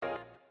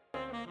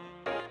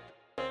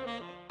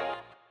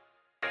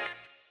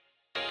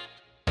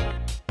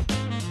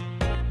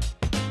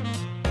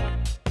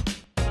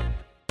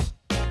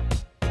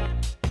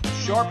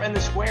Sharp and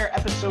the Square,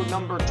 episode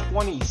number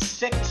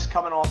 26,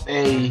 coming off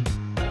a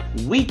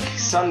weak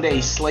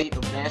Sunday slate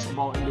of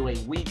basketball into a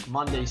weak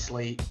Monday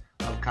slate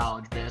of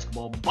college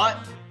basketball. But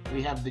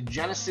we have the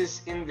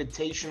Genesis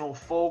Invitational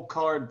full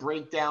card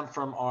breakdown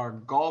from our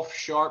golf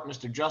sharp,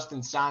 Mr.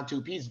 Justin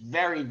Santup. He's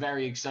very,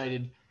 very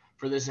excited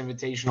for this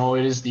Invitational.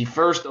 It is the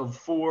first of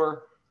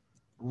four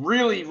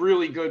really,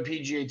 really good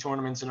PGA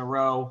tournaments in a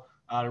row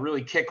to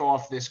really kick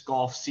off this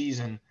golf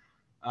season.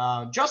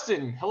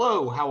 Justin,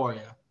 hello. How are you?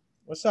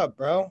 What's up,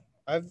 bro?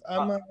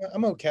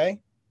 I'm okay.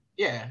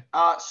 Yeah.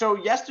 So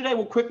yesterday,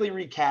 we'll quickly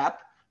recap.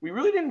 We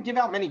really didn't give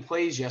out many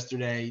plays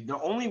yesterday. The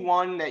only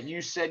one that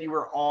you said you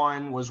were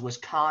on was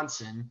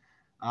Wisconsin.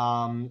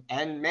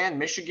 And man,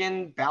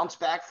 Michigan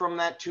bounced back from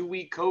that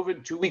 2-week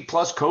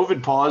plus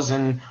COVID pause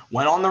and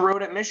went on the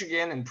road at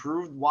Michigan and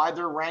proved why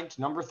they're ranked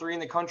number 3 in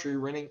the country,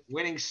 winning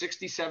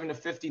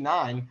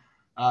 67-59.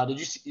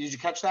 Did you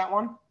catch that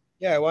one?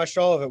 Yeah, I watched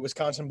all of it.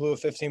 Wisconsin blew a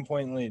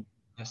 15-point lead.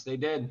 Yes, they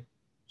did.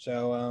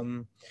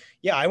 So,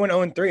 yeah, I went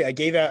 0-3. I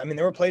gave out – I mean,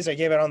 there were plays I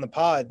gave out on the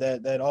pod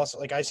that also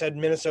 – like I said,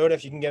 Minnesota,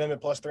 if you can get them at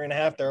plus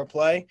 3.5, they're a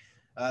play.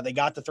 They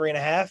got the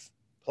 3.5,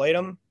 played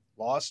them,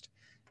 lost.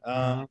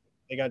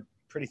 They got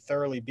pretty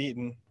thoroughly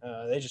beaten.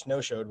 They just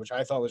no-showed, which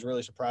I thought was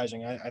really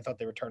surprising. I thought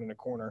they were turning a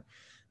corner.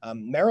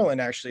 Maryland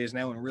actually is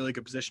now in a really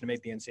good position to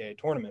make the NCAA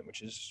tournament,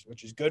 which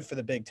is good for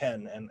the Big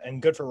Ten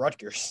and good for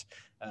Rutgers,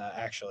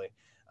 actually.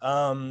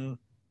 And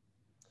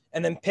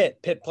then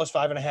Pitt plus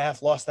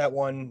 5.5, lost that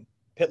one.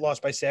 Pitt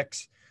lost by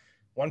 6,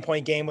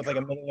 1-point game with like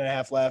a minute and a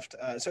half left.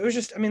 So it was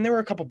just, I mean, there were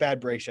a couple bad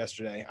breaks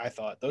yesterday, I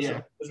thought. Those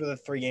were the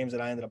 3 games that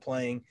I ended up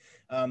playing.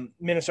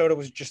 Minnesota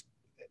was just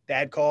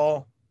bad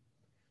call.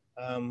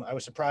 I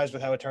was surprised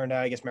with how it turned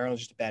out. I guess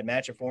Maryland's just a bad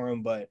matchup for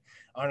them. But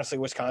honestly,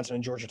 Wisconsin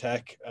and Georgia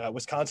Tech,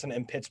 Wisconsin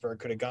and Pittsburgh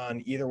could have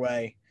gone either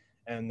way,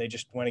 and they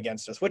just went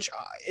against us, which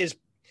it's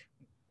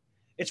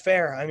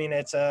fair. I mean,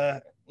 it's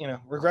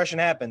regression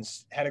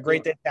happens. Had a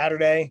great day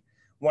Saturday,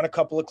 won a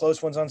couple of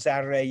close ones on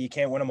Saturday. You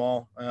can't win them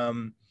all.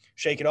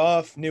 Shake it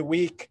off, new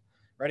week,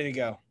 ready to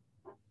go.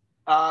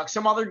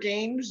 Some other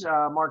games,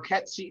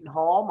 Marquette, Seton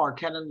Hall.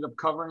 Marquette ended up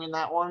covering in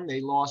that one.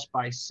 They lost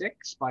by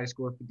 6 by a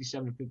score of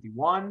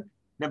 57-51.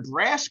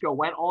 Nebraska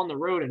went on the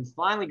road and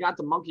finally got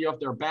the monkey off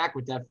their back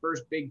with that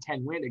first Big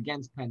Ten win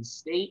against Penn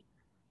State.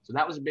 So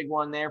that was a big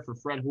one there for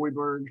Fred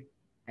Hoiberg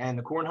and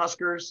the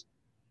Cornhuskers.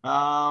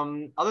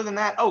 Other than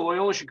that,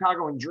 Loyola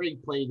Chicago and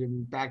Drake played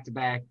in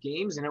back-to-back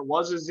games, and it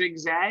was a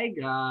zigzag.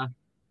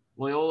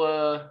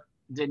 Loyola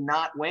did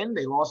not win.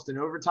 They lost in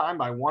overtime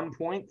by 1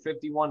 point,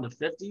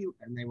 51-50,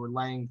 and they were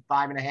laying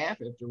 5.5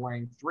 after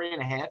laying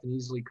 3.5 and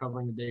easily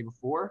covering the day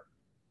before.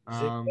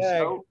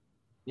 So,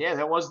 yeah,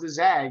 that was the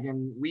zag,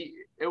 and we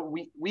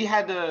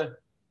had to.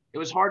 It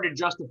was hard to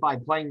justify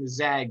playing the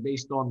zag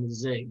based on the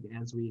zig,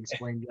 as we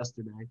explained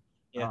yesterday.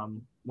 Yeah.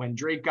 When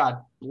Drake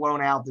got blown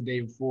out the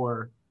day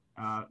before.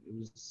 It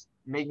was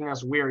making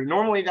us weary.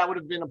 Normally that would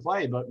have been a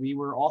play, but we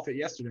were off it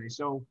yesterday.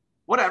 So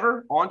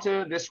whatever, on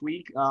to this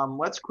week.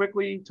 Let's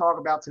quickly talk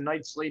about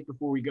tonight's slate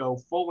before we go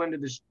full into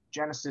this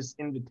Genesis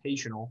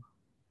Invitational.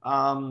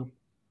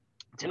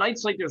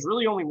 Tonight's slate, there's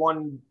really only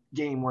one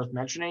game worth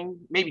mentioning,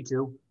 maybe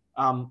two.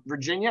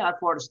 Virginia at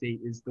Florida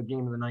State is the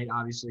game of the night,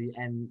 obviously,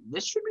 and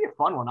this should be a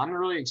fun one. I'm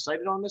really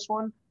excited on this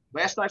one.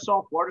 Last I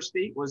saw, Florida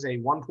State was a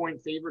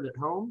 1-point favorite at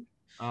home.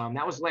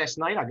 That was last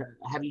night.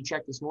 Have you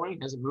checked this morning?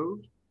 Has it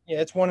moved? Yeah,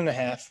 it's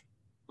 1.5.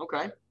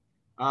 Okay.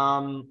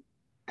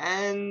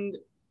 And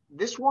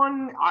this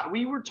one,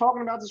 we were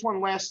talking about this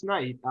one last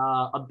night.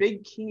 A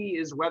big key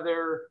is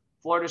whether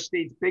Florida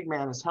State's big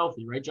man is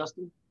healthy, right,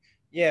 Justin?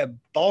 Yeah,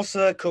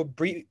 Balsa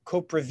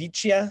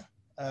Koprivica,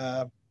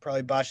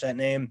 probably botched that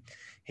name.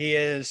 He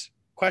is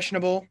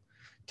questionable,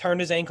 turned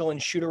his ankle in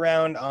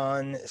shoot-around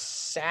on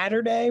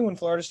Saturday when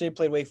Florida State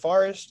played Wake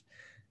Forest.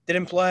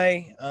 Didn't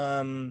play.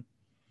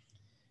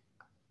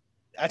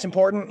 That's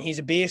important. He's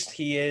a beast.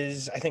 He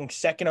is, I think,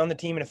 second on the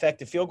team in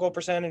effective field goal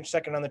percentage,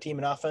 second on the team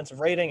in offensive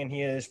rating, and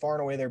he is far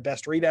and away their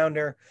best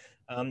rebounder.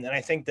 And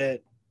I think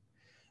that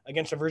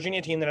against a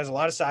Virginia team that has a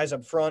lot of size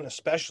up front,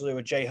 especially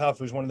with Jay Huff,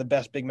 who's one of the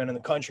best big men in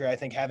the country, I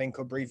think having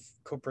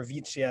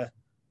Koprivica,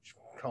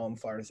 call him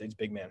Florida State's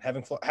big man,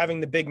 having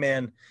the big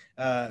man,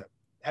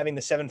 having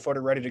the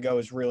 7-footer ready to go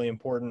is really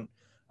important.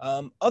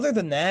 Other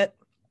than that,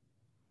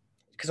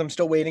 because I'm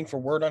still waiting for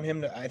word on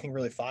him to, I think,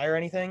 really fire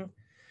anything,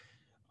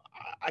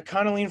 I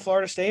kind of lean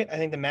Florida State. I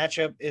think the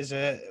matchup is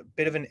a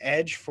bit of an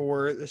edge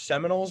for the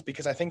Seminoles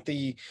because I think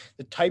the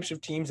types of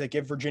teams that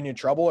give Virginia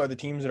trouble are the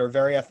teams that are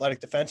very athletic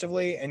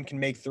defensively and can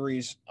make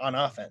threes on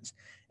offense.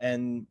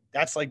 And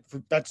that's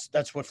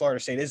what Florida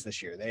State is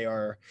this year. They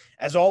are,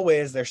 as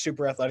always, they're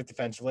super athletic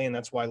defensively, and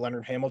that's why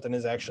Leonard Hamilton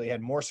has actually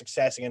had more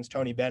success against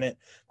Tony Bennett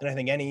than I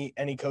think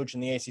any coach in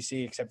the ACC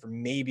except for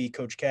maybe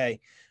Coach K.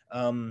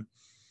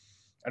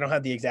 I don't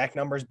have the exact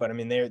numbers, but I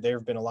mean, there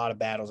have been a lot of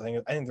battles. I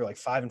think they're like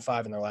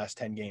 5-5 in their last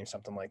 10 games,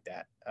 something like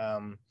that.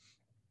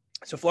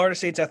 So Florida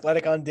State's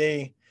athletic on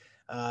D.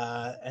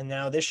 And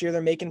now this year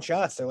they're making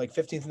shots. They're like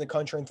 15th in the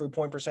country in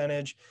 3-point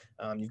percentage.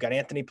 You've got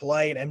Anthony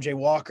Polite, MJ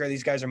Walker.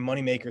 These guys are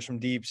money makers from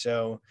deep.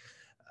 So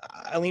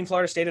I lean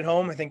Florida State at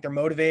home. I think they're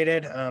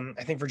motivated.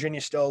 I think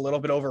Virginia's still a little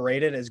bit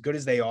overrated, as good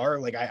as they are.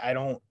 Like I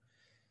don't.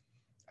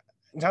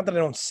 It's not that I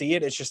don't see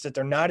it. It's just that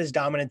they're not as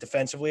dominant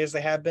defensively as they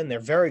have been. They're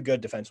very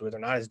good defensively. They're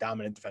not as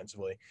dominant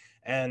defensively,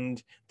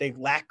 and they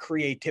lack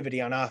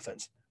creativity on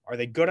offense. Are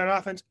they good on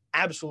offense?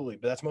 Absolutely,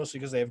 but that's mostly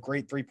because they have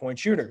great 3-point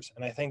shooters.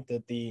 And I think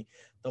that the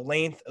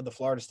length of the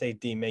Florida State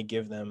D may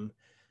give them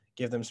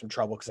some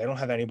trouble because I don't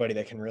have anybody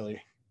that can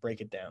really break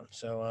it down.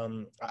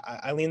 So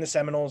I lean the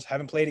Seminoles.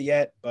 Haven't played it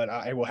yet, but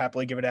I will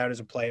happily give it out as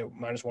a play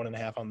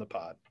 -1.5 on the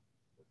pod.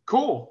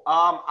 Cool.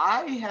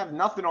 I have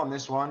nothing on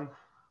this one.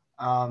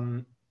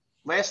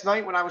 Last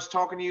night when I was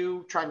talking to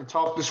you, trying to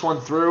talk this one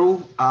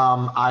through,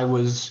 I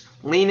was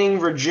leaning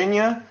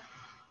Virginia.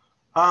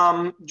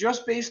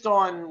 Just based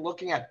on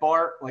looking at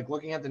Bart, like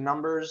looking at the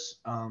numbers,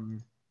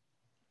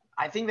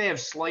 I think they have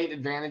slight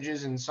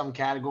advantages in some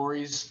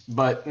categories,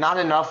 but not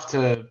enough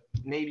to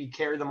maybe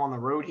carry them on the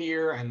road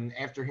here. And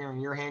after hearing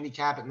your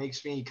handicap, it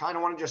makes me kind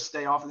of want to just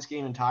stay off this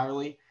game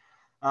entirely.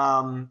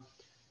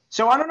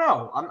 So I don't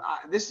know.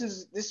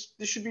 This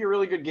should be a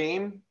really good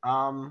game.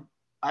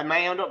 I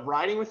may end up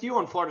riding with you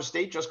on Florida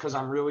State just because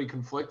I'm really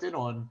conflicted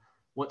on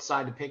what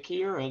side to pick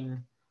here,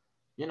 and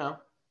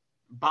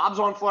Bob's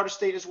on Florida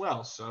State as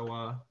well.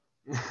 So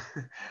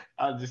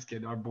I'm just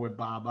kidding, our boy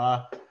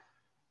Bob.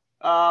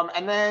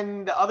 And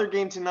then the other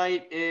game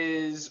tonight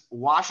is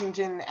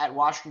Washington at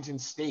Washington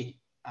State.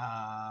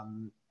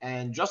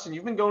 And Justin,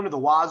 you've been going to the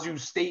Wazoo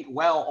State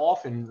well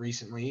often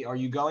recently. Are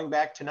you going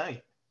back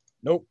tonight?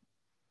 Nope.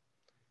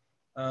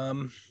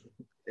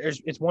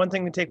 It's one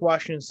thing to take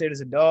Washington State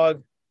as a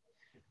dog.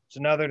 It's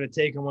another to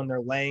take them when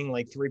they're laying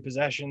like 3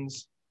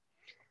 possessions.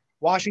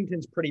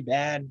 Washington's pretty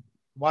bad.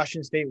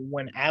 Washington State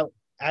went out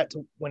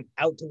to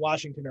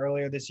Washington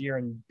earlier this year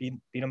and beat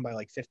them by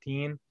like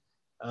 15.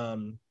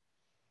 Washington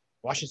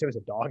State was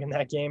a dog in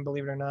that game,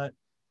 believe it or not.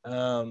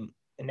 And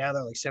now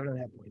they're like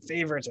 7.5-point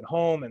favorites at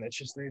home, and it's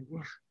just they're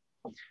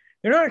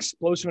not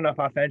explosive enough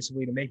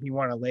offensively to make me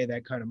want to lay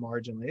that kind of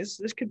margin.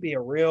 This could be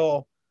a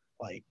real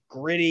like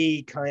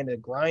gritty kind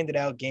of grinded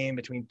out game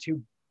between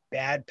two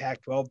bad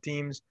Pac-12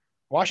 teams.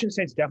 Washington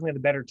State's definitely the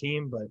better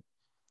team, but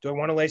do I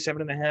want to lay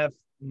 7.5?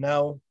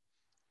 No.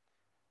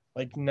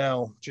 Like,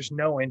 no, just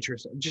no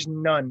interest, just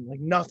none,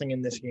 like nothing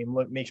in this game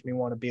makes me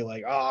want to be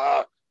like,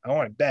 I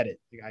want to bet it.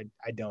 Like,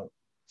 I don't.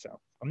 So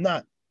I'm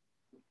not.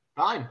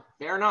 Fine.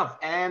 Fair enough.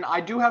 And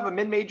I do have a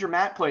mid-major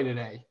mat play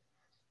today.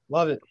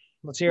 Love it.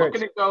 Let's hear it.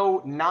 Looking to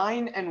go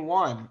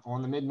 9-1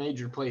 on the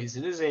mid-major plays.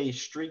 It is a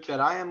streak that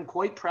I am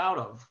quite proud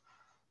of.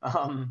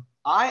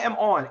 I am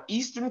on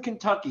Eastern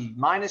Kentucky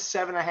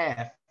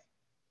 -7.5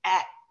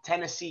 at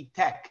Tennessee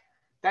Tech.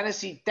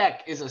 Tennessee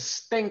Tech is a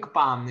stink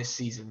bomb this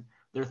season.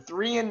 They're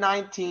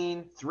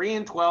 3-19,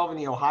 3-12 in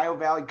the Ohio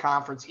Valley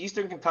Conference.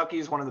 Eastern Kentucky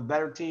is one of the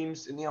better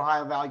teams in the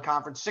Ohio Valley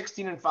Conference,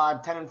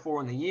 16-5,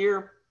 10-4 in the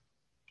year.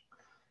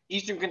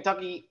 Eastern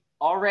Kentucky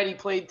already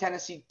played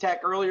Tennessee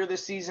Tech earlier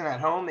this season at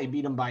home. They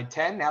beat them by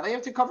 10. Now they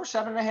have to cover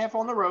 7.5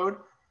 on the road.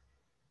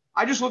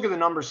 I just look at the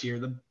numbers here.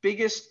 The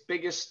biggest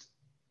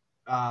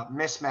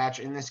mismatch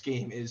in this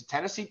game is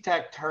Tennessee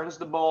Tech turns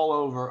the ball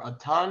over a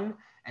ton,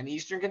 and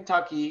Eastern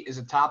Kentucky is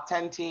a top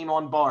 10 team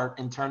on BART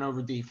in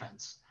turnover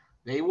defense.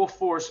 They will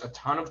force a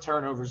ton of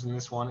turnovers in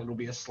this one. It'll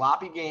be a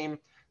sloppy game.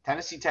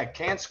 Tennessee Tech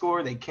can't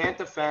score. They can't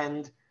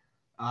defend.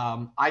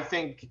 I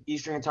think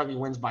Eastern Kentucky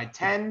wins by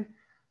 10.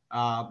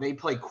 They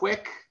play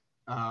quick.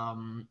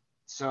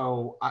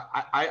 So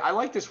I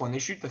like this one. They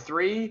shoot the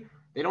three.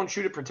 They don't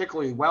shoot it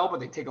particularly well, but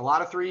they take a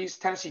lot of threes.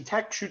 Tennessee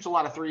Tech shoots a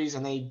lot of threes,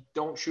 and they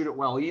don't shoot it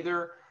well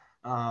either.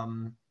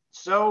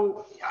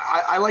 So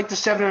I like the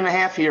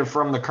 7.5 here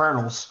from the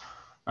Colonels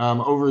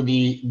over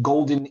the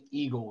Golden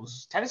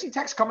Eagles. Tennessee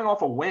Tech's coming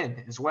off a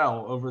win as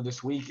well over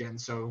this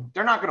weekend, so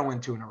they're not going to win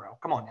 2 in a row.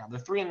 Come on now. They're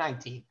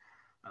 3-19.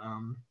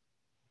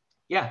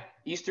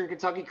 Eastern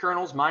Kentucky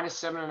Colonels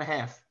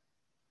 -7.5.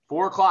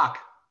 4 o'clock.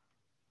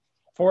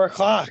 4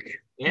 o'clock.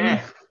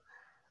 Yeah.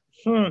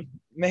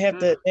 May have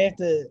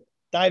to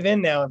dive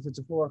in now if it's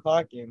a 4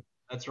 o'clock game.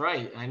 That's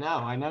right. I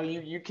know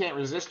you can't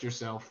resist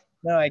yourself.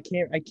 No, I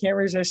can't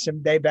resist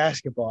some day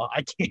basketball.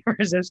 I can't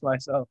resist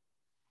myself.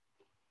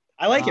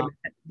 I like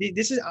it.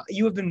 This is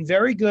you have been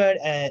very good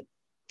at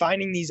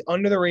finding these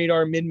under the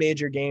radar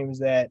mid-major games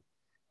that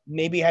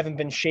maybe haven't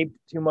been shaped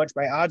too much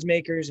by odds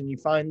makers, and you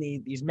find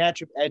these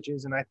matchup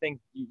edges. And I think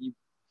you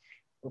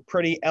were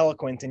pretty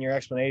eloquent in your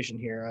explanation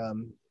here.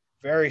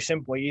 Very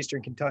simply,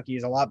 Eastern Kentucky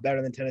is a lot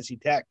better than Tennessee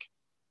Tech.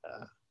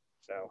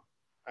 So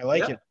I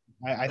like it.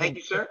 I Thank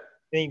you, sir.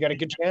 I think you got a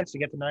good chance to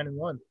get to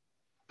 9-1.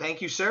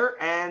 Thank you, sir.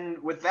 And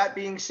with that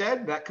being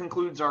said, that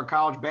concludes our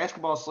college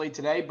basketball slate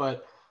today.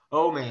 But,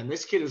 oh, man,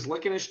 this kid is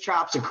licking his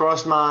chops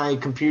across my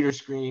computer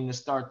screen to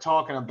start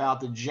talking about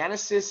the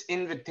Genesis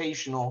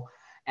Invitational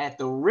at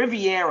the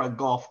Riviera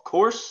Golf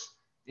Course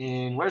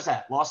in, where's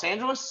that, Los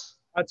Angeles?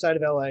 Outside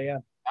of L.A., yeah.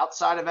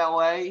 Outside of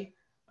L.A.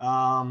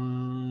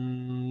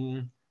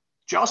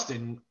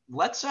 Justin,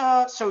 let's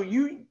so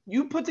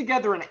you put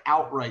together an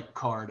outright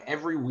card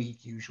every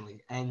week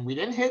usually, and we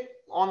didn't hit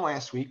on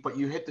last week, but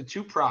you hit the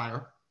 2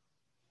 prior.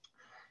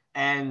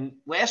 And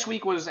last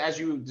week was, as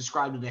you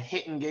described it, a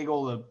hit and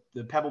giggle,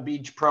 the Pebble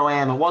Beach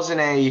Pro-Am. It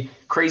wasn't a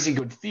crazy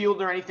good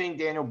field or anything.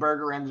 Daniel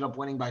Berger ended up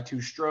winning by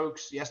 2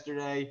 strokes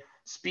yesterday.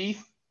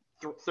 Spieth,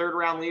 third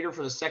round leader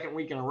for the second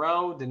week in a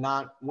row, did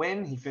not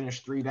win. He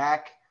finished 3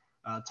 back,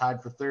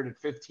 tied for third at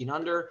 15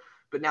 under.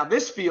 But now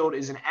this field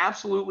is an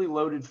absolutely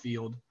loaded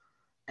field,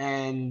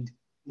 and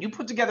you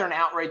put together an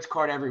outrights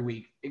card every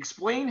week.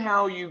 Explain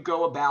how you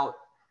go about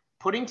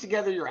putting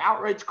together your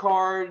outrights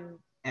card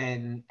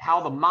and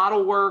how the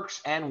model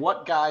works and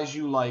what guys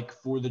you like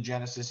for the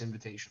Genesis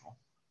Invitational.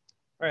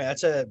 All right,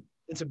 it's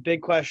a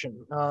big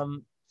question.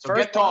 So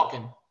get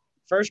talking.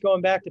 First,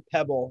 going back to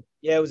Pebble,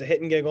 yeah, it was a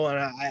hit and giggle, and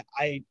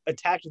I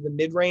attacked the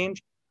mid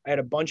range. I had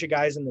a bunch of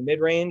guys in the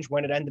mid range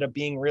when it ended up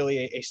being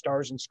really a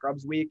stars and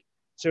scrubs week.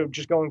 So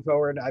just going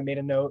forward, I made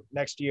a note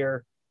next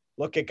year: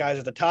 look at guys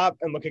at the top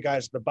and look at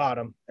guys at the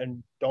bottom,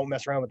 and don't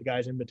mess around with the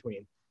guys in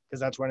between, because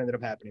that's what ended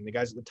up happening. The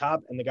guys at the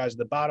top and the guys at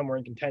the bottom were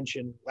in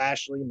contention.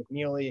 Lashley,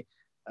 McNeely,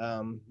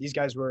 these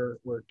guys were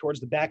towards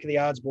the back of the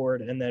odds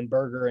board, and then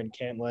Berger and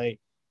Cantlay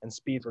and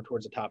Spieth were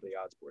towards the top of the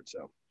odds board.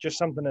 So just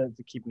something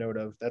to keep note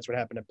of. That's what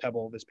happened at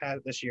Pebble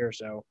this year.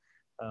 So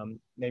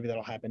maybe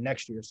that'll happen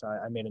next year. So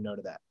I made a note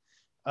of that.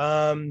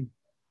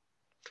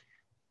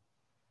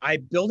 I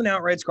build an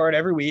outrights card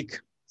every week,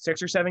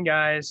 6 or 7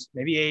 guys,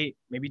 maybe 8,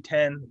 maybe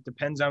 10.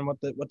 Depends on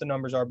what the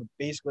numbers are. But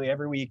basically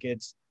every week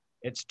it's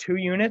 2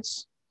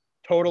 units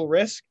total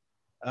risk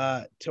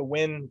to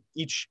win.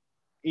 Each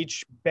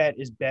bet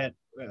is bet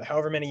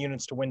however many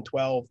units to win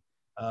 12.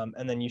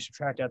 And then you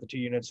subtract out the 2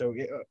 units. So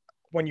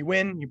when you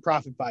win, you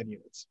profit 5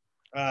 units,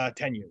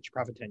 10 units, you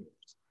profit 10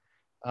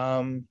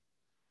 units.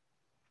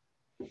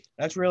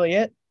 That's really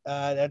it.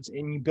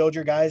 And you build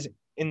your guys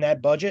in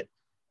that budget,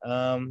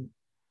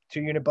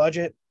 2-unit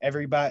budget.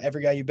 Every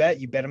guy you bet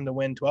them to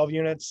win 12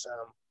 units.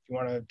 If you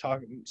want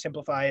to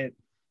simplify it,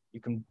 you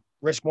can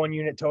risk 1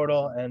 unit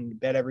total and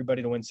bet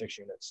everybody to win 6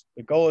 units.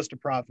 The goal is to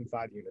profit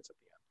 5 units at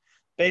the end.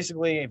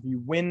 Basically, if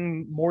you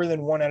win more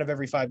than 1 out of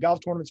every 5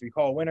 golf tournaments, if you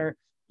call a winner,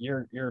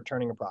 you're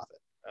turning a profit.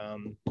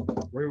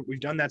 We've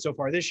done that so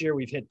far this year.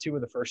 We've hit 2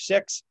 of the first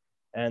 6,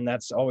 and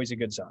that's always a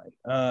good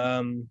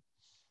sign.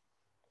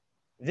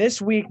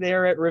 This week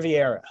they're at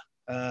Riviera.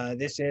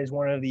 This is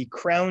one of the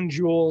crown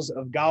jewels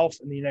of golf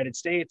in the United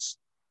States.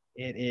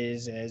 It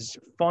is as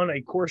fun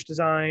a course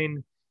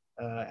design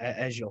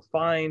as you'll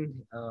find.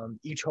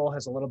 Each hole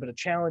has a little bit of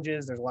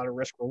challenges. There's a lot of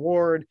risk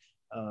reward.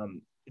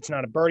 It's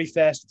not a birdie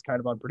fest. It's kind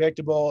of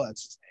unpredictable.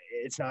 It's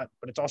not,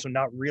 but it's also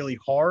not really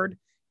hard.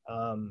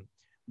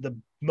 The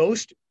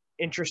most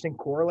interesting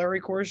corollary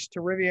course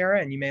to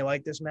Riviera, and you may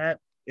like this, Matt,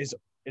 is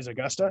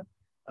Augusta.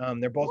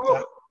 They're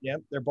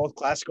both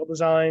classical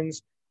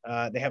designs.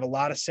 They have a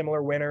lot of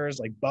similar winners,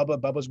 like Bubba.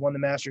 Bubba's won the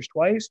Masters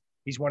twice.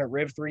 He's won at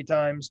Riv 3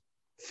 times.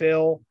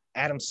 Phil,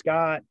 Adam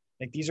Scott,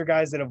 like these are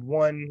guys that have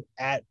won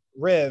at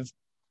Riv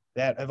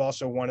that have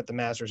also won at the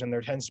Masters, and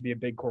there tends to be a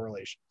big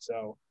correlation.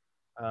 So,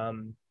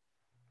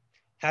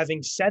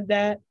 having said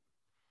that,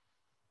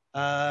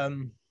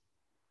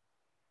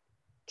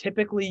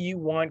 typically you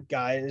want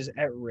guys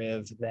at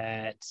Riv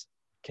that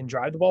can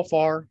drive the ball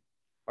far,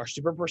 are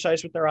super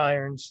precise with their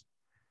irons,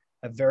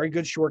 have very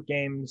good short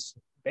games.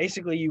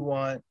 Basically, you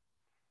want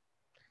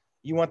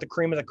the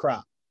cream of the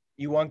crop.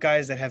 You want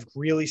guys that have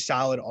really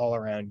solid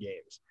all-around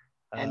games.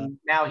 And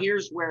now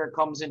here's where it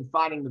comes in,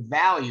 finding the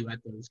value at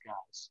those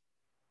guys.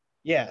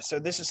 Yeah, so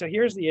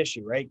here's the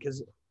issue, right?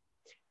 Because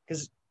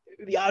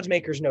the odds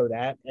makers know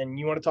that, and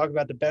you want to talk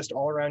about the best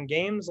all-around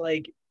games,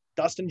 like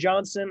Dustin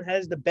Johnson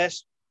has the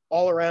best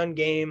all-around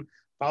game,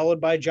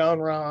 followed by John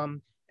Rahm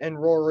and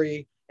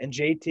Rory and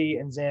JT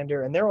and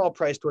Xander, and they're all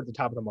priced toward the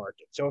top of the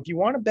market. So if you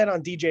want to bet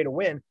on DJ to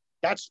win,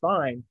 that's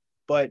fine,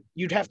 but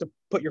you'd have to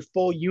put your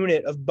full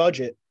unit of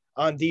budget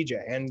on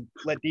DJ and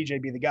let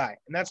DJ be the guy.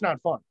 And that's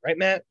not fun, right,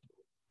 Matt?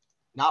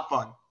 Not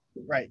fun.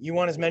 Right. You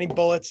want as many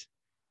bullets.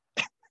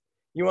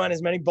 You want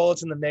as many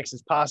bullets in the mix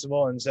as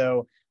possible. And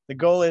so the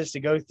goal is to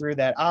go through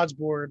that odds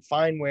board,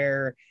 find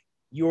where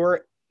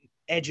your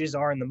edges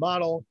are in the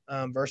model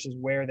versus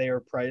where they are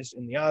priced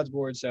in the odds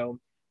board. So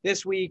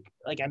this week,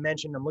 like I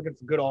mentioned, I'm looking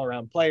for good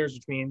all-around players,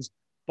 which means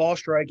ball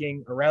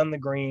striking around the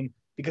green,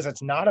 because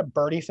it's not a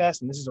birdie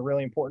fest, and this is a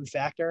really important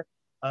factor.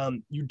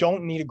 You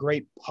don't need a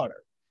great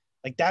putter.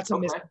 Like that's a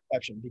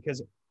misconception,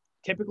 because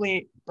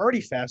typically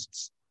birdie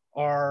fests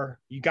are,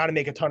 you got to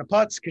make a ton of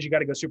putts because you got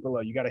to go super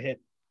low. You got to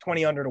hit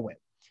 20 under to win.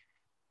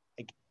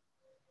 Like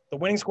the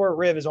winning score at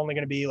Riv is only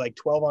going to be like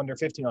 12 under,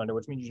 15 under,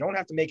 which means you don't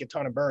have to make a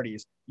ton of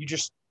birdies. You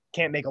just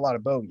can't make a lot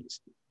of bogeys.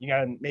 You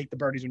got to make the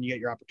birdies when you get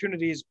your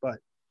opportunities, but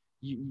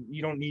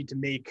you don't need to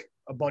make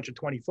a bunch of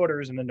 20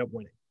 footers and end up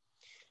winning.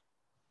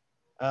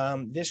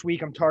 This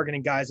week I'm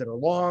targeting guys that are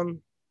long,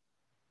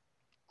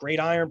 great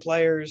iron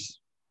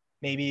players,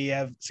 maybe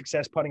have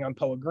success putting on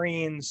POA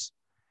greens,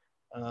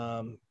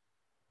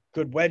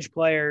 good wedge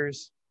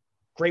players,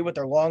 great with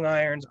their long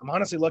irons. I'm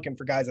honestly looking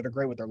for guys that are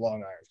great with their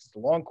long irons. It's a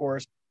long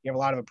course. You have a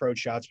lot of approach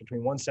shots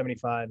between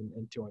 175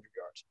 and 200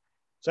 yards.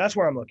 So that's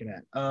where I'm looking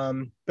at.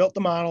 Built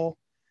the model,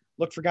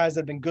 Look for guys that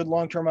have been good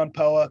long-term on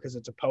POA because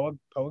it's a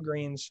POA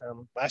greens.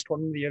 Last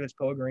tournament of the year, that's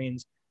POA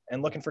greens.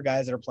 And looking for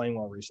guys that are playing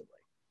well recently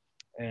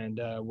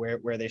and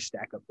where they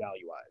stack up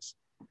value-wise.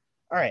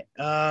 All right.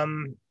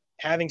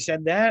 Having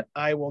said that,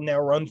 I will now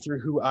run through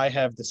who I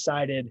have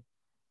decided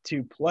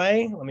to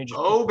play. Let me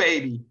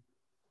baby.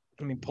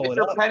 Let me pull Get it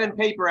your up. pen and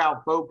paper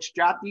out, folks.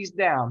 Jot these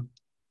down.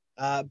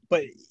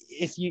 But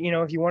if you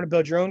want to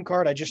build your own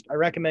card, I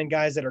recommend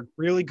guys that are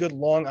really good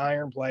long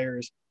iron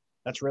players.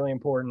 That's really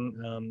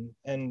important.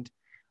 And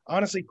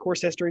honestly,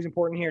 course history is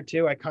important here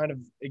too. I kind of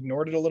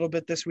ignored it a little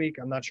bit this week.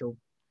 I'm not sure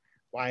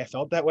why I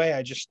felt that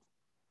way.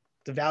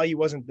 The value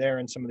wasn't there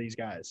in some of these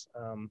guys.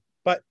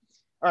 But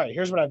all right,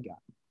 here's what I've got.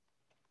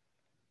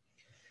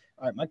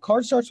 All right, my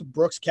card starts with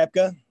Brooks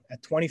Koepka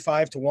at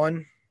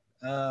 25-1.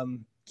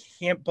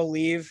 Can't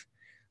believe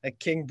that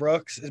King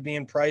Brooks is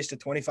being priced at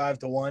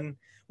 25-1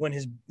 when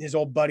his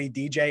old buddy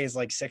DJ is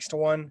like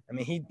 6-1. I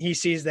mean, he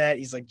sees that.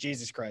 He's like,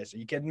 Jesus Christ, are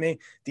you kidding me?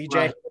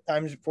 DJ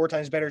right. four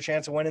times better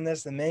chance of winning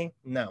this than me?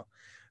 No.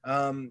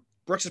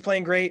 Brooks is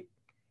playing great.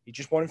 He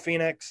just won in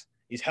Phoenix.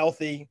 He's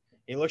healthy.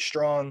 He looks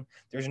strong.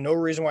 There's no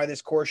reason why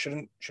this course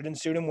shouldn't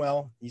suit him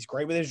well. He's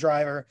great with his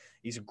driver.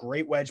 He's a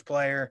great wedge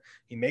player.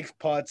 He makes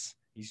putts.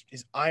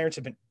 His irons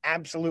have been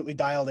absolutely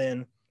dialed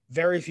in.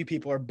 Very few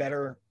people are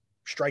better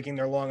striking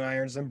their long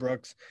irons than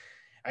Brooks.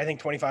 I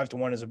think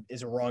 25-1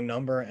 is a wrong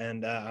number,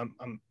 and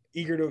I'm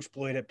eager to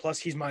exploit it. Plus,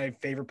 he's my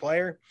favorite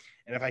player,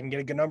 and if I can get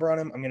a good number on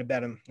him, I'm going to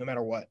bet him no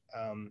matter what.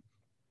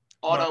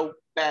 Auto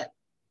bet.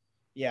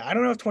 Yeah, I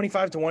don't know if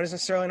 25-1 is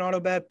necessarily an auto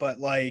bet, but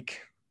like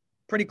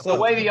pretty close.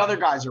 The way the other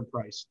guys are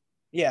priced.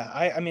 Yeah,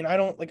 I mean, I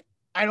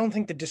don't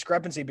think the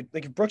discrepancy, but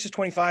like if Brooks is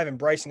 25 and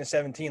Bryson is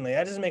 17, like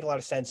that doesn't make a lot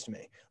of sense to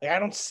me. Like I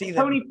don't see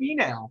that. Tony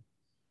Finau.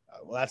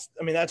 Well,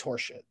 that's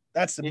horseshit.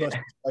 That's the most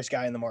priced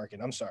guy in the market.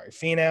 I'm sorry.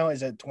 Finau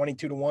is at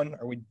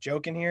 22-1. Are we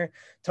joking here?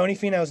 Tony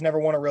Finau has never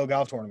won a real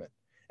golf tournament,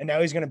 and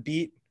now he's going to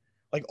beat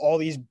like all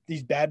these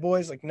bad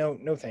boys. Like no,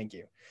 thank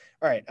you.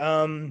 All right.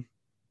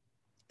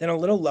 Then a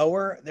little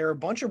lower, there are a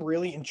bunch of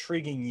really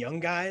intriguing young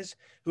guys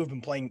who have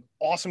been playing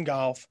awesome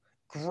golf,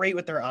 great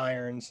with their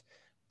irons,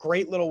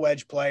 great little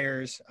wedge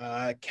players,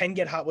 can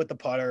get hot with the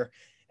putter,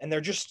 and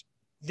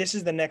this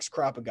is the next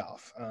crop of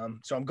golf.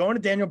 So I'm going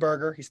to Daniel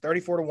Berger. He's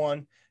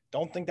 34-1.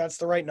 Don't think that's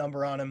the right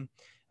number on him.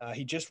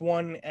 He just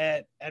won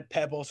at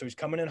Pebble, so he's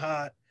coming in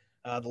hot.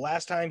 The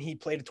last time he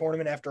played a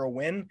tournament after a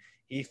win,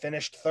 he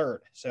finished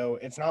third. So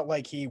it's not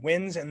like he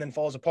wins and then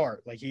falls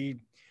apart. Like he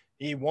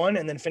won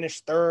and then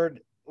finished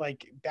third,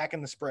 like back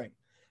in the spring.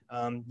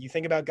 You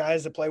think about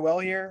guys that play well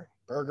here.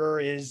 Berger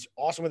is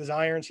awesome with his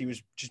irons. He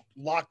was just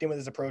locked in with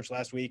his approach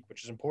last week,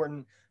 which is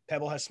important.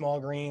 Pebble has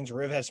small greens.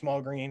 Riv has small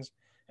greens,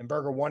 and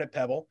Berger won at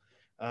Pebble.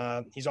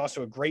 He's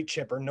also a great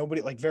chipper.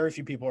 Very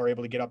few people are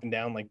able to get up and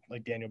down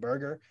like Daniel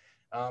Berger.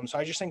 So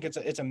I just think it's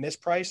a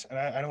misprice, and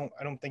I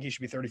don't think he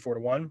should be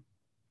 34-1.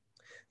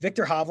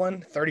 Victor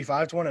Hovland,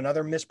 35-1,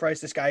 another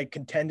misprice. This guy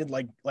contended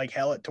like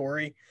hell at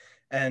Torrey,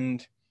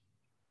 and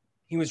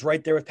he was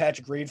right there with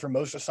Patrick Reed for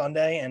most of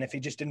Sunday. And if he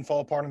just didn't fall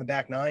apart on the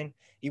back nine,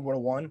 he would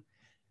have won.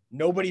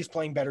 Nobody's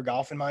playing better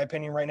golf, in my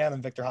opinion, right now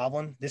than Victor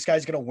Hovland. This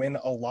guy's going to win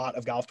a lot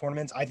of golf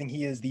tournaments. I think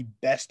he is the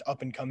best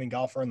up-and-coming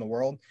golfer in the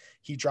world.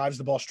 He drives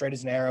the ball straight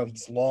as an arrow.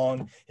 He's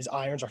long. His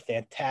irons are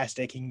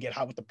fantastic. He can get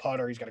hot with the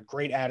putter. He's got a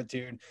great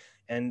attitude.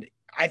 And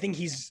I think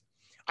he's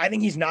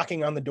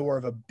knocking on the door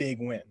of a big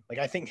win. Like,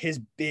 I think his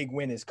big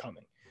win is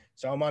coming.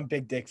 So I'm on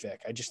Big Dick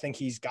Vic. I just think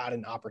he's got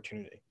an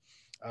opportunity.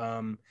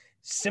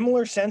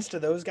 Similar sense to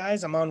those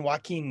guys, I'm on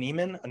Joaquin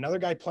Niemann, another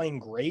guy playing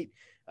great.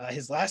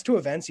 His last two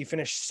events, he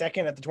finished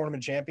second at the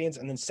Tournament of Champions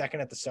and then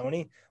second at the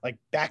Sony, like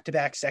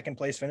back-to-back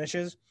second-place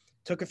finishes.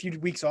 Took a few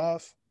weeks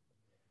off.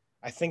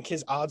 I think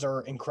his odds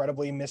are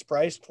incredibly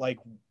mispriced. Like,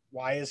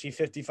 why is he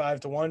 55-1,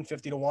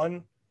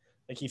 50-1?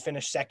 Like, he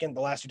finished second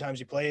the last two times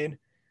he played.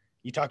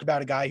 You talked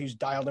about a guy who's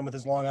dialed in with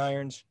his long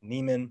irons,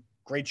 Niemann.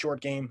 Great short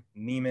game,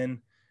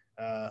 Niemann.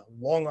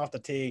 Long off the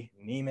tee,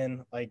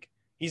 Niemann. Like,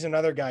 he's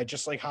another guy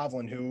just like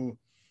Hovland who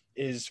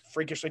is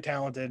freakishly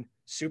talented,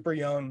 super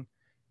young,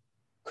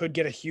 could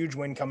get a huge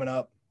win coming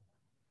up.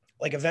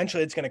 Like,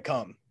 eventually it's going to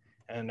come.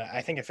 And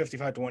I think at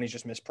 55-1, he's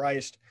just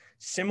mispriced.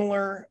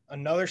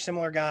 Another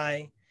similar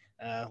guy,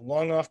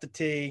 long off the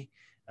tee,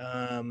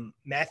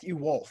 Matthew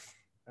Wolff,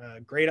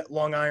 great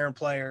long iron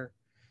player.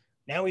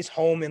 Now he's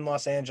home in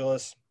Los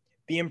Angeles,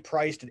 being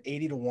priced at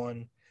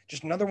 80-1.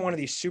 Just another one of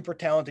these super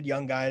talented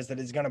young guys that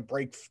is going to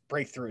break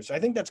through. So I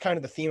think that's kind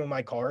of the theme of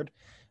my card.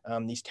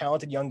 These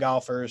talented young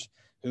golfers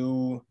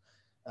who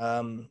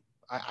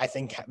I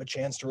think have a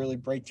chance to really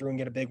break through and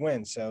get a big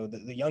win. So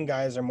the young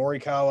guys are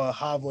Morikawa,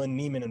 Hovland,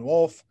 Niemann, and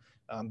Wolff.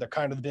 They're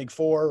kind of the big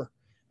four.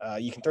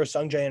 You can throw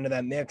Sungjae into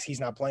that mix. He's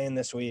not playing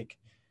this week.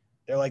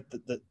 They're like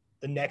the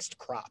next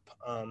crop.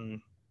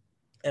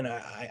 And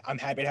I'm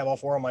happy to have all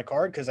four on my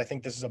card because I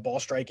think this is a ball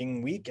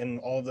striking week, and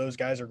all of those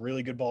guys are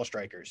really good ball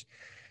strikers.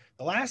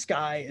 The last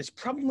guy is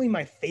probably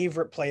my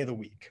favorite play of the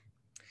week.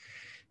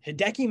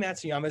 Hideki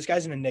Matsuyama, this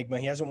guy's an enigma.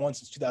 He hasn't won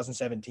since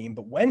 2017,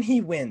 but when he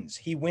wins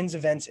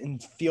events in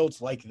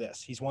fields like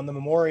this. He's won the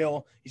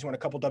Memorial. He's won a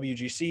couple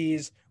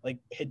WGCs. Like,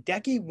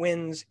 Hideki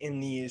wins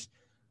in these,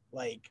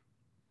 like,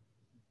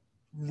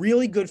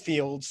 really good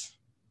fields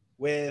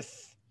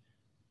with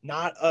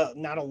not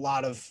a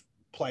lot of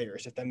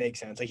players, if that makes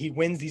sense. Like, he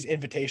wins these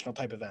invitational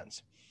type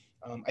events.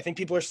 I think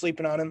people are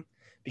sleeping on him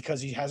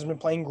because he hasn't been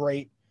playing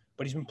great,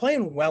 but he's been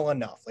playing well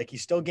enough. Like,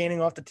 he's still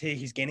gaining off the tee.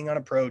 He's gaining on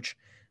approach.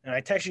 And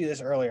I texted you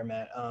this earlier,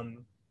 Matt.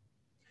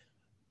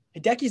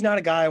 Hideki's not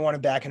a guy I want to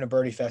back in a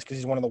birdie fest because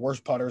he's one of the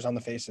worst putters on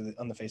the face of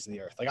the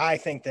earth. Like, I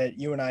think that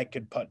you and I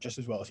could putt just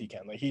as well as he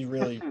can. Like, he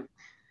really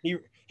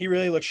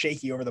looks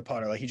shaky over the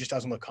putter. Like, he just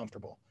doesn't look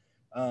comfortable.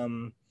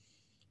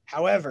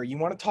 However, you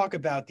want to talk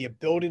about the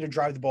ability to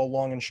drive the ball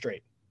long and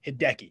straight.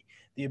 Hideki.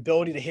 The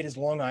ability to hit his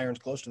long irons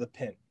close to the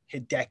pin.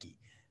 Hideki.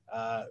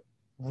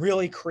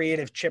 Really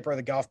creative chipper of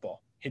the golf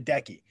ball.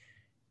 Hideki.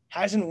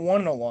 Hasn't won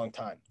in a long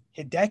time.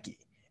 Hideki.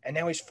 And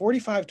now he's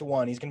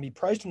 45-1. He's going to be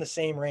priced in the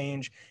same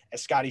range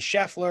as Scotty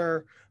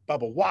Scheffler,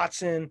 Bubba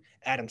Watson,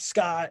 Adam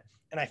Scott.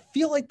 And I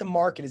feel like the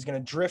market is going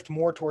to drift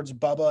more towards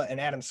Bubba and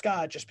Adam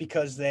Scott just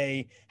because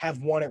they have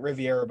won at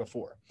Riviera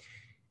before.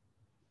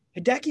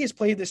 Hideki has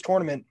played this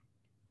tournament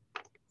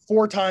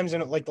 4 times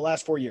in like the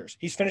last 4 years.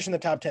 He's finished in the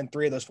top 10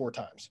 3 of those 4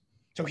 times.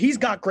 So he's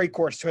got great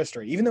course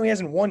history. Even though he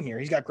hasn't won here,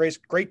 he's got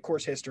great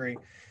course history.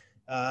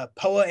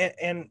 Poa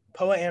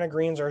Anna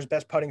greens are his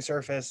best putting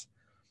surface.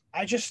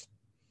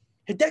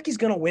 Hideki's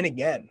going to win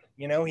again.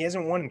 You know, he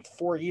hasn't won in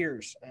 4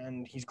 years,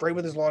 and he's great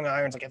with his long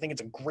irons. Like, I think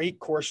it's a great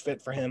course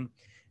fit for him,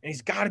 and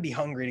he's got to be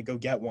hungry to go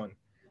get one.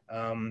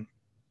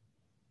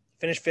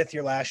 Finished 5th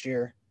here last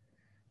year.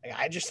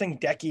 I just think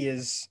Hideki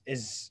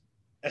is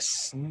a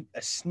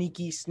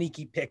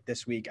sneaky pick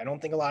this week. I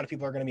don't think a lot of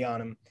people are going to be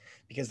on him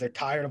because they're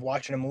tired of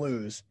watching him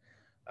lose.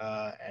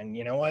 And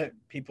you know what?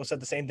 People said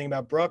the same thing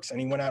about Brooks, and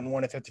he went out and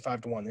won at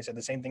 55-1. They said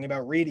the same thing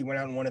about Reed. He went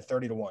out and won at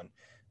 30-1.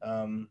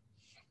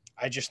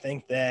 I just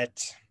think that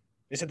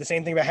they said the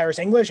same thing about Harris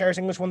English. Harris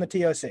English won the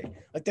TOC.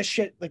 Like, this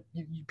shit, like,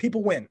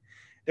 people win.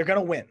 They're going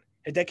to win.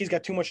 Hideki's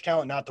got too much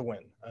talent not to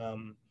win.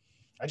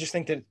 I just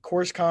think that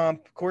course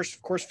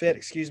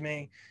fit,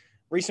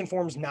 recent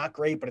form's not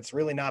great, but it's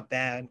really not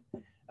bad.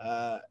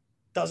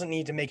 Doesn't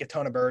need to make a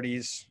ton of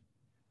birdies.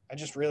 I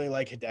just really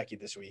like Hideki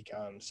this week.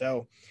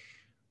 So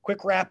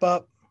quick wrap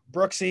up: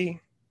 Brooksy,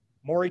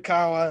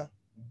 Morikawa,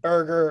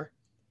 Berger,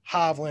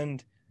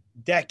 Hovland,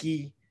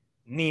 Decky,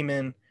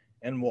 Neiman,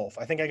 and Wolf.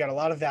 I think I got a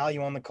lot of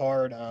value on the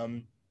card.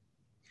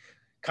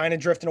 Kind of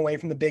drifting away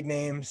from the big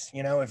names.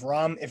 You know, if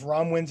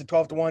Rahm wins at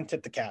 12-1,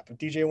 tip the cap. If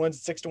DJ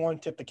wins at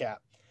 6-1, tip the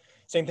cap.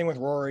 Same thing with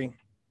Rory.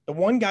 The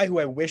one guy who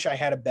I wish I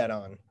had a bet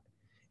on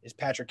is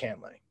Patrick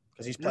Cantlay,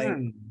 because he's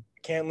playing.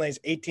 Cantlay's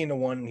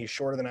 18-1, and he's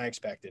shorter than I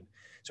expected.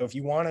 So if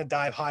you want to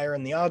dive higher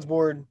in the odds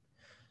board,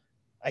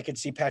 I could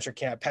see Patrick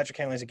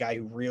Cantlay's a guy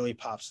who really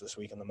pops this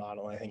week in the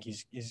model, and I think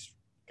he's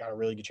got a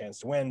really good chance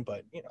to win.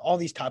 But you know, all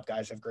these top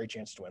guys have great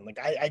chances to win. Like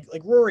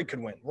like Rory could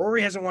win.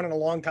 Rory hasn't won in a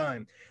long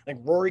time. Like,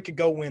 Rory could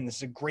go win. This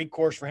is a great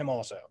course for him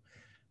also.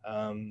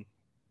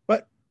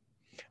 But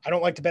I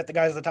don't like to bet the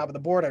guys at the top of the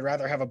board. I'd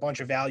rather have a bunch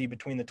of value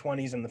between the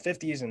 20s and the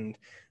 50s, and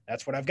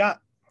that's what I've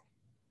got.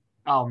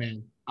 Oh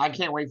man, I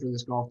can't wait for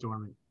this golf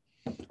tournament.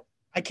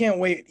 I can't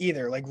wait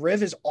either. Like,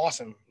 Riv is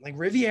awesome. Like,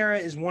 Riviera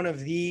is one of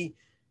the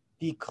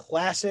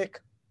classic,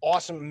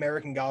 awesome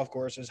American golf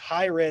courses.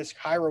 High risk,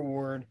 high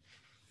reward.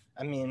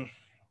 I mean,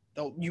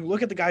 you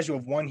look at the guys who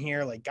have won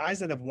here, like, guys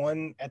that have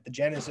won at the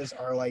Genesis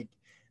are like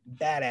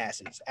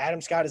badasses.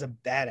 Adam Scott is a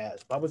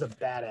badass. Bubba's a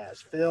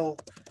badass. Phil,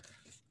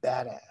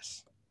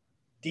 badass.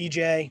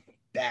 DJ,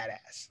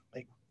 badass.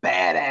 Like,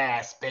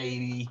 badass,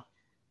 baby.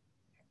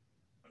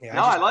 Yeah,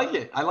 no, I like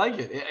it. I like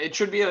it. It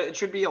should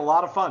be a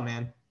lot of fun,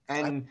 man.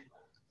 And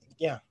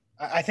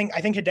I think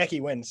Hideki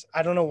wins.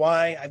 I don't know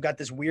why. I've got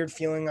this weird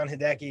feeling on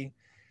Hideki.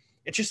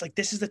 It's just like,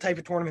 this is the type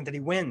of tournament that he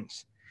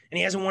wins, and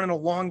he hasn't won in a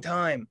long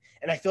time.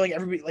 And I feel like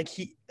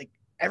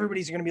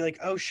everybody's going to be like,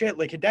 oh shit,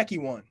 like,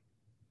 Hideki won.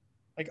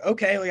 Like,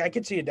 okay, like, I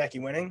could see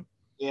Hideki winning.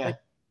 Yeah. Like,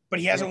 but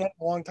he hasn't won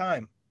in a long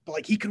time. But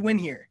like, he could win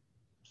here.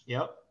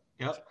 Yep.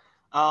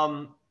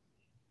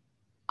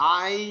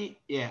 I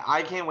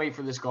can't wait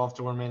for this golf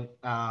tournament.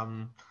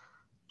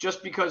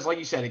 Just because, like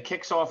you said, it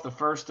kicks off the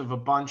first of a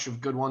bunch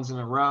of good ones in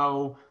a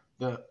row.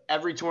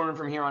 Every tournament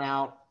from here on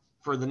out,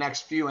 for the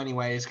next few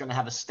anyway, is going to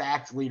have a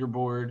stacked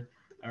leaderboard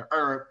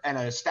and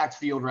a stacked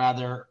field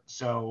rather.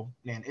 So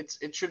man,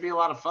 it should be a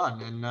lot of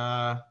fun, and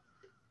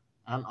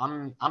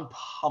I'm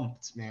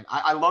pumped, man.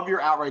 I love your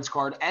outrights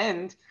card,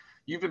 and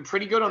you've been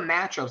pretty good on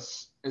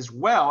matchups as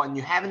well. And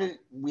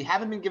we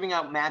haven't been giving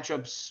out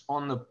matchups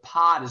on the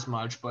pod as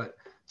much, but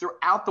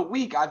throughout the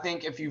week, I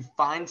think if you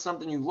find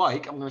something you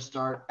like, I'm going to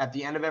start at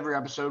the end of every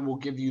episode. We'll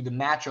give you the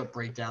matchup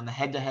breakdown, the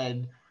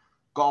head-to-head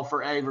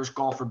golfer A versus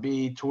golfer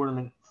B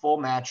tournament full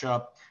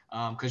matchup,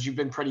 because you've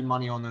been pretty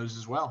money on those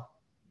as well.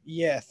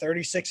 Yeah,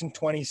 36 and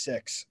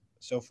 26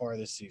 so far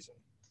this season.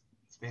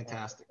 It's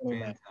fantastic.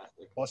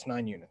 Plus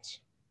 9 units.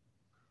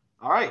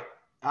 All right.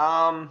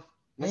 Mr.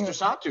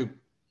 Satu.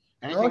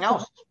 Anything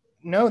else?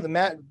 No,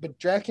 but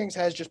DraftKings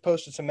has just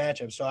posted some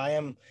matchups, so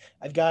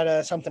I've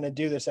got something to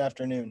do this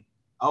afternoon.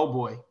 Oh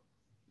boy,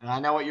 and I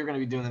know what you're going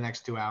to be doing the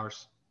next 2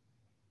 hours.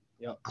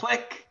 Yep.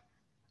 Click,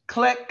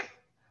 click,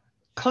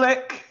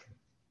 click.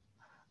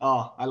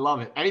 Oh, I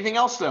love it. Anything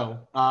else though?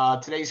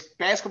 Today's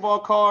basketball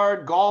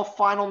card, golf,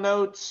 final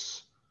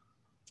notes.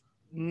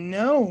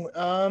 No,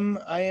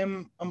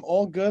 I'm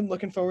all good.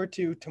 Looking forward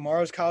to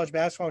tomorrow's college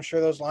basketball. I'm sure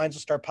those lines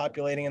will start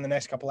populating in the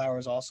next couple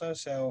hours also.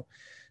 So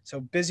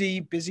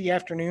busy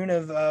afternoon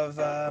of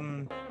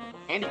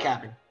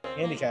Handicapping.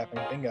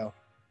 Bingo.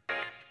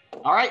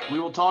 All right, we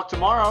will talk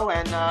tomorrow,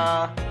 and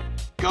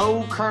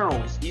go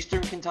Colonels,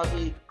 Eastern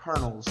Kentucky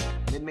Colonels.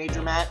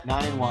 Mid-major Matt,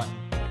 9-1.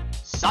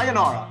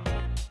 Sayonara.